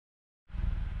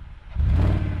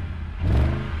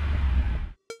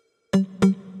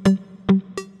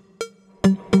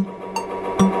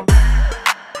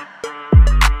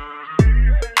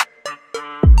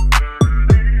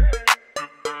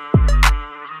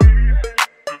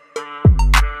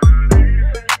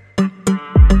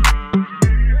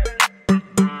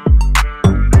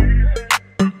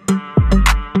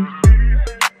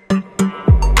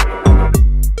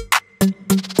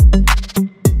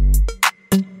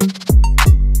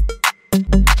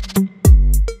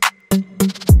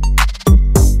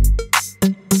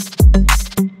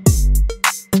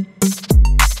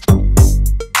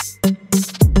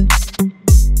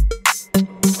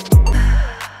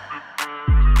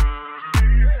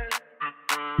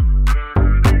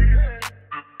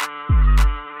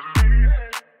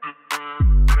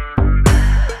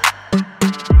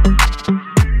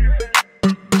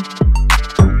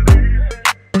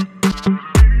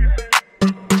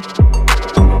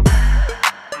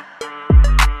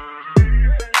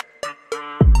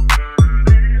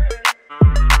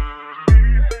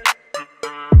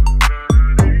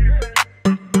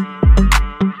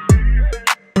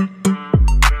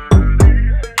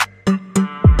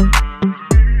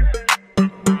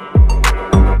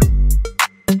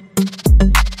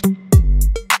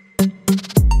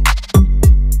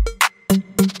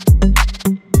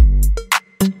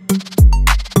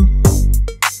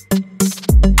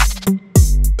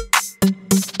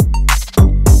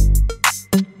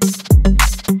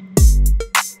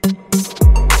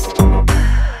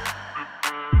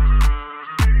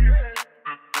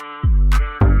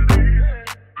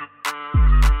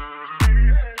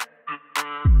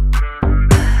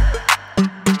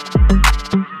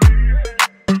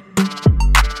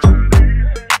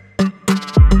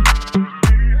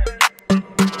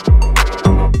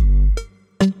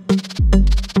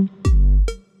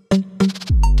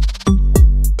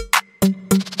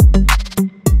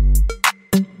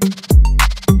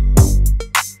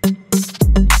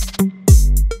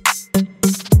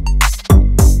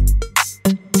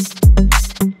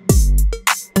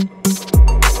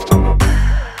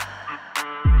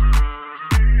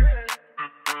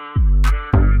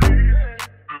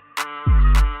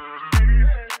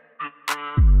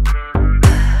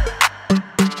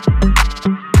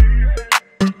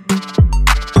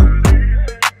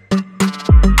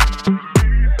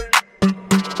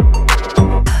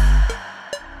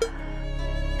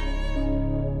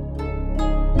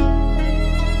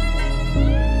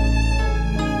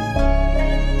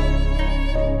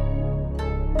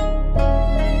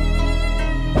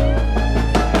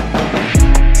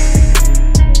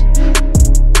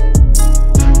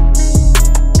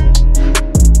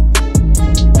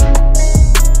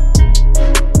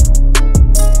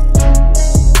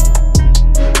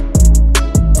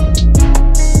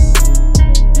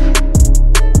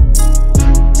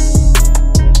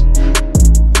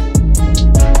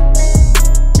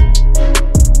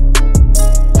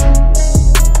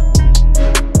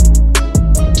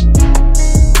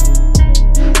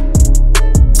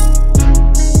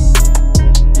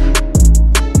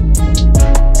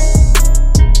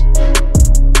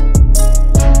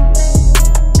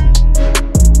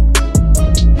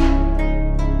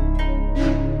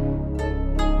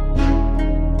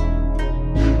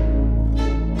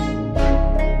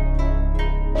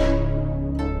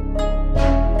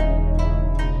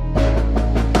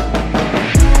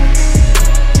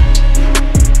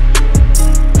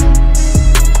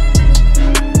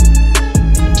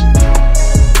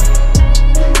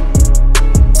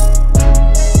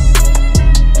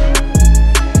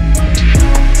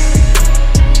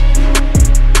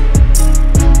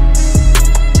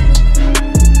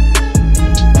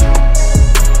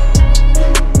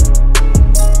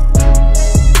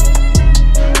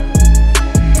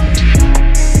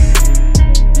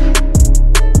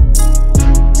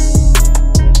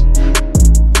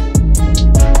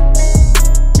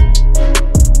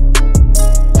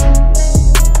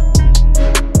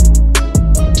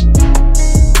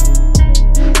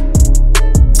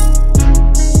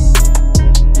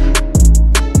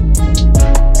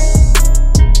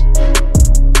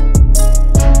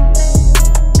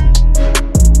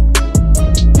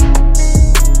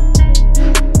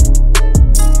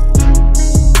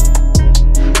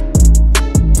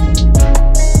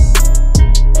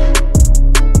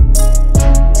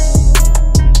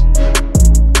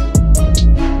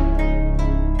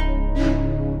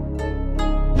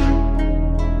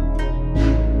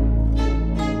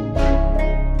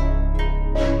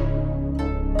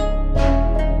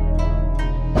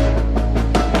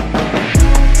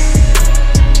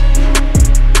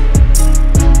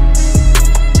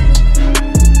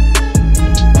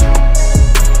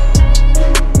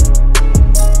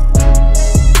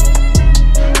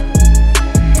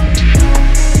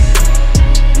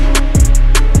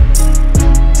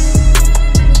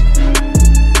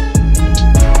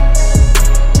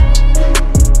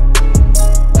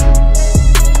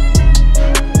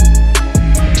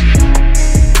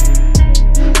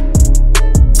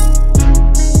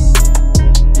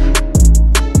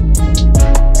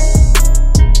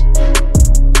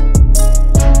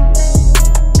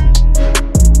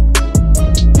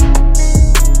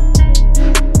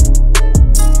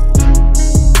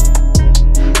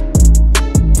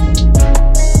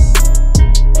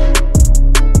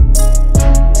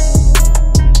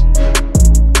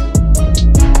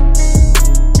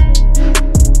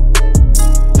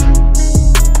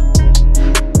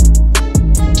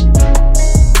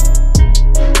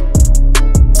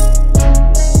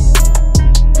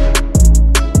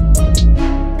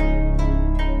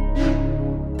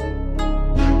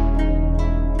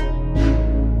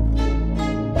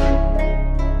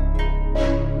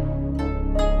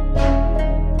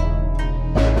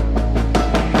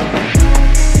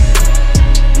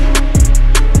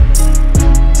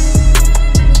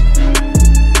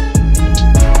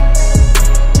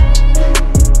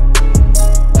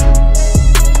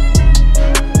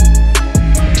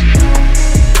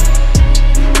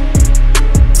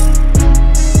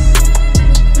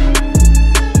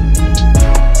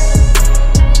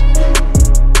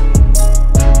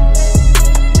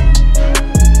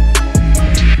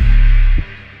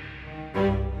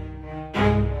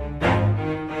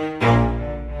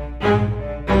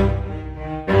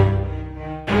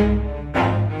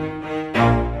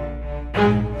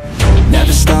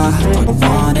Never stop, I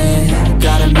want it.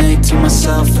 Gotta make to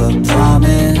myself a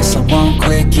promise. I won't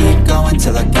quit, keep going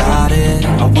till I got it.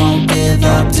 I won't give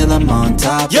up till I'm on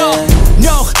top. Yo,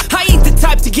 no, I ain't the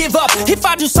type to give up. If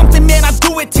I do something, man, I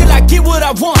do it till I get what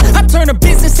I want. I turn a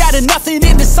business out of nothing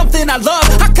into something I love.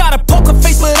 I got a poker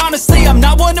face, but honestly, I'm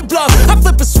not one to bluff. I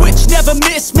flip a switch, never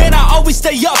miss, man, I always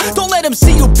stay up. Don't let them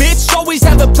see you, bitch, always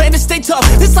have a plan to stay tough.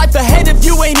 This life ahead of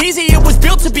you ain't easy, it was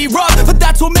built to be rough. But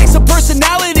that's what makes a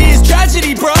personality, is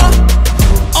tragedy, bruh.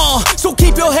 So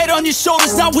keep your head on your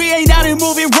shoulders. Now we ain't out here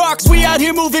moving rocks, we out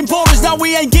here moving boulders. Now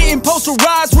we ain't getting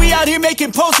posterized, we out here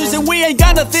making posters. And we ain't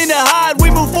got nothing to hide,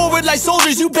 we move forward like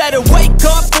soldiers. You better wake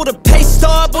up for the pay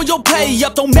stub, or you'll pay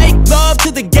up. Don't make love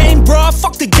to the game, bruh,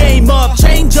 fuck the game up.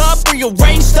 Change up,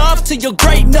 rearrange stuff to your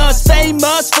greatness. Same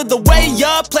us for the way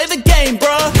up, play the game,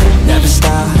 bruh. Never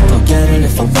stop, I'll get it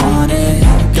if I want it.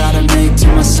 Gotta make to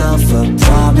myself a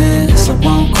promise. I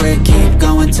won't quit, keep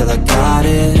going till I got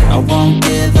it. I won't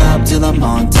give up till I'm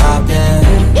on top,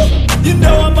 yeah. You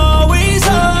know I'm always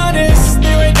honest,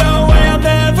 there ain't no way I'm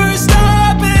ever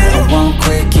stopping. I won't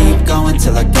quit, keep going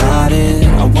till I got it.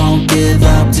 I won't give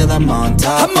up till I'm on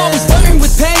top, I'm always flirting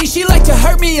with pain, she like to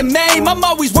hurt me and maim. I'm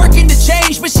always working to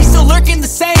change, but she's still lurking the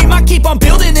same. I keep on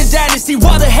building a dynasty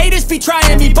while the haters be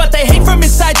trying me. But they hate from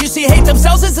inside, you see, hate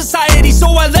themselves in society. So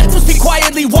I let them speak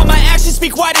quietly while my actions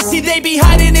speak wider. See, they be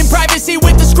hiding in privacy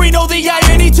with the screen. Oh, the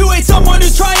irony to hate someone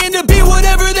who's trying to be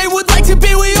whatever they would like to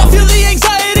be. We all feel the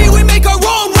anxiety, we make our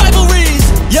own rivalries.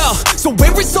 Yo, so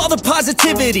where is all the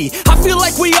positivity? I feel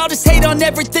like we all just hate on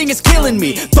everything, it's killing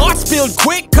me. Thoughts build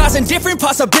quick, causing different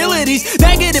possibilities.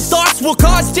 Negative thoughts will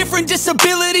cause different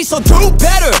disabilities. So do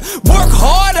better, work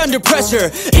hard under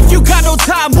pressure. If you got no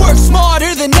time, work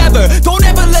smarter than ever. Don't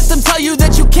ever let them tell you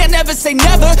that you can't never say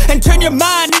never. And turn your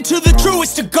mind into the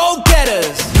truest of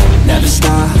go-getters. Never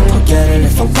stop, I'll get it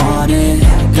if I want it.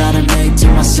 Gotta make to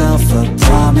myself a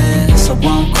promise. I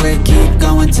won't quit, keep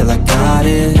going till I got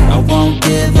it. I won't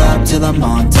give up till I'm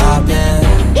on top, yeah.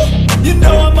 You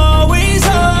know I'm always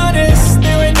honest,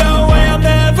 there ain't no way I'm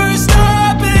ever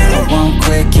stopping. I won't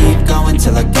quit, keep going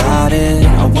till I got it.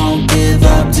 I won't give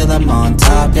up till I'm on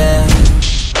top, yeah.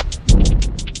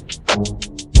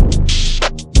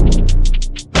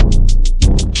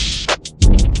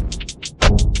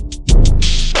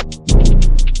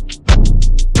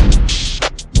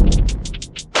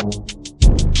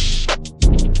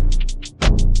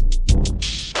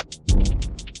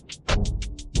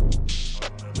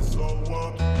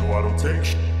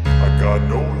 I got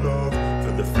no love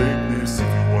for the fakeness. If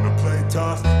you wanna play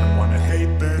tough and wanna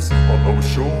hate this, I'll always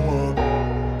show up.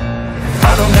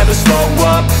 I don't ever slow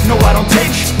up, no I don't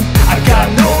take sh**. I got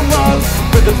no love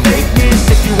for the fakeness.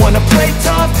 If you wanna play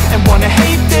tough and wanna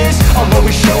hate this, I'll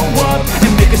always show up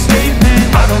and make a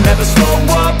statement. I don't ever slow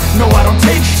up, no I don't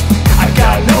take sh**. I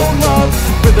got no love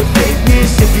for the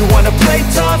fakeness. If you wanna play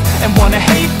tough and wanna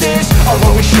hate this, I'll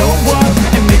always show up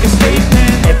and make a statement.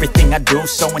 Everything I do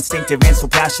so instinctive and so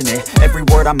passionate. Every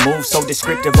word I move so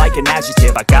descriptive like an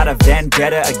adjective. I got a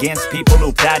vendetta against people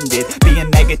who patented being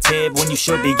negative when you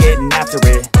should be getting after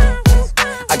it.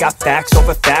 I got facts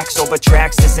over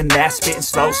tracks, this and that. Spitting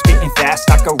slow, spitting fast,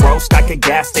 I could roast, I could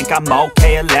gas. Think I'm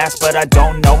okay at last, but I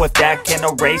don't know if that can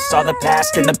erase all the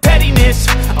past. And the pettiness,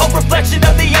 a reflection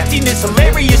of the emptiness.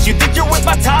 Hilarious, you think you're worth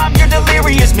my time, you're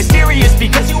delirious. Mysterious,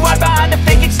 because you hide behind a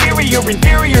fake exterior.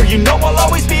 Inferior, you know I'll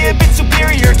always be a bit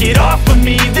superior. Get off of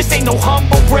me, this ain't no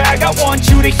humble brag. I want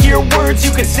you to hear words,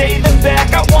 you can say them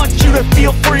back. I want you to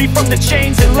feel free from the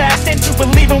chains that last, and to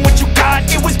believe in what you got,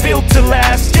 it was built to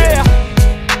last, yeah.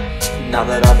 Now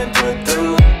that I've been put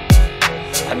through,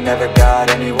 I never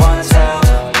got anyone's help.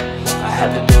 I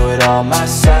had to do it all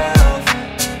myself.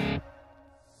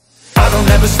 I don't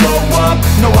ever slow up,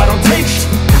 no I don't take sh**.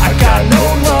 I got no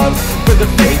love for the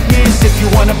fakeness. If you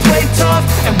wanna play tough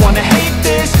and wanna hate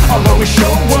this, I'll always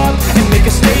show up and make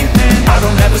a statement. I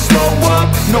don't ever slow up,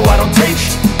 no I don't take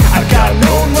sh**. I got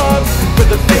no love for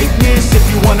the fakeness. If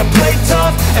you wanna play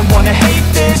tough and wanna hate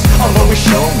this, I'll always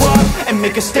show up and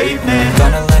make a statement.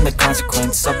 Gonna learn the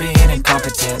consequence of being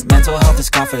incompetent. Mental health is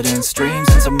confidence, dreams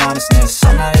and some honestness.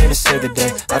 I'm not here to save the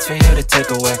day, that's for you to take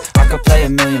away. I could play a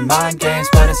million mind games,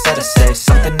 but instead I say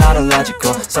something not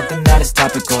illogical, something that is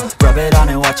topical. Rub it on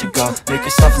and watch it go, make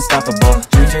yourself unstoppable.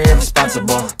 Dreams are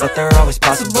irresponsible, but they're always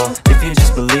possible. If you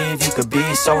just believe, you could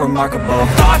be so remarkable.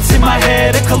 Thoughts in my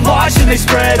head, a collage and they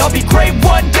spread. I'll be great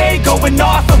one day, go going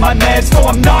off of my meds. No,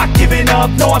 I'm not giving up,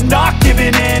 no, I'm not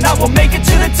giving in. I will make it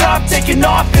to the top, taking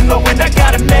off in the wind. I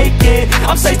gotta make it,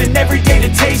 I'm saving every day to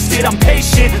taste it. I'm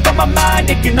patient, but my mind,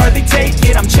 it can hardly take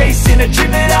it. I'm chasing a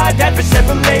dream that I've had for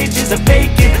several ages. A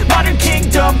vacant, modern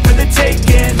kingdom for the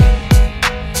taking.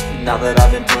 Now that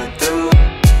I've been put through,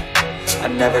 I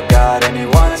never got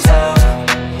anyone's help.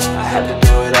 I had to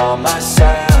do it all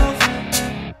myself.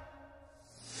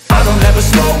 I don't ever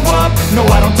slow up, no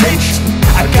I don't take sh**.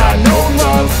 I got no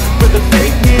love for the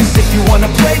fakeness. If you wanna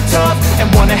play tough and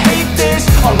wanna hate this,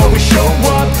 I'll always show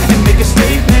up and make a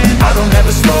statement. I don't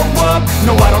ever slow up,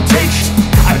 no I don't take sh**.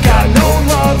 I got no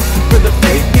love for the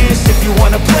fakeness. If you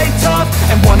wanna play tough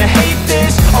and wanna hate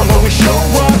this, I'll always show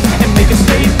up and make a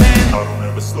statement. I don't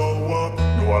ever slow up,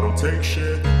 no I don't take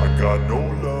shit. I got no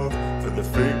love for the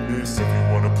fakeness. If you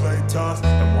wanna play tough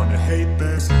and wanna hate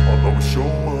this, I'll always show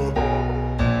up.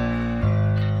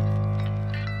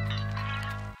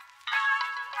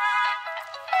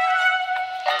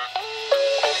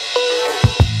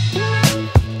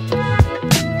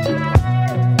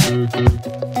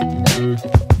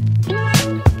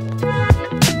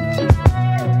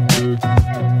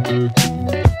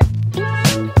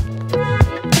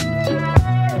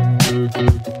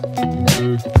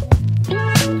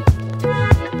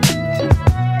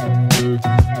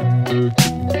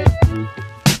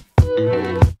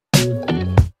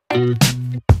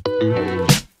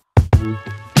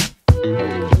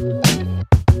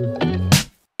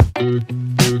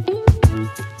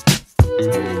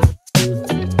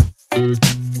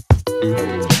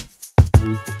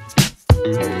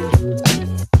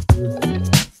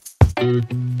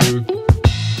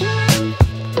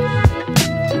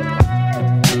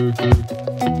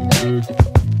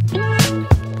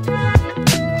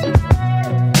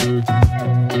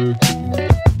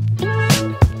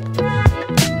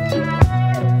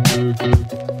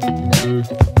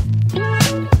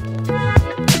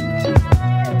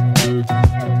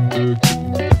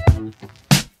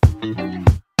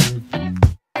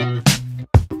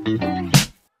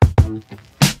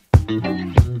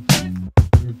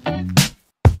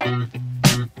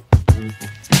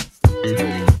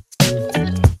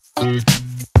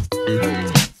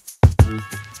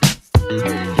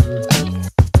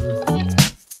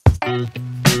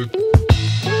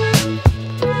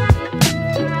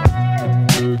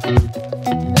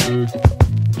 We'll be right back.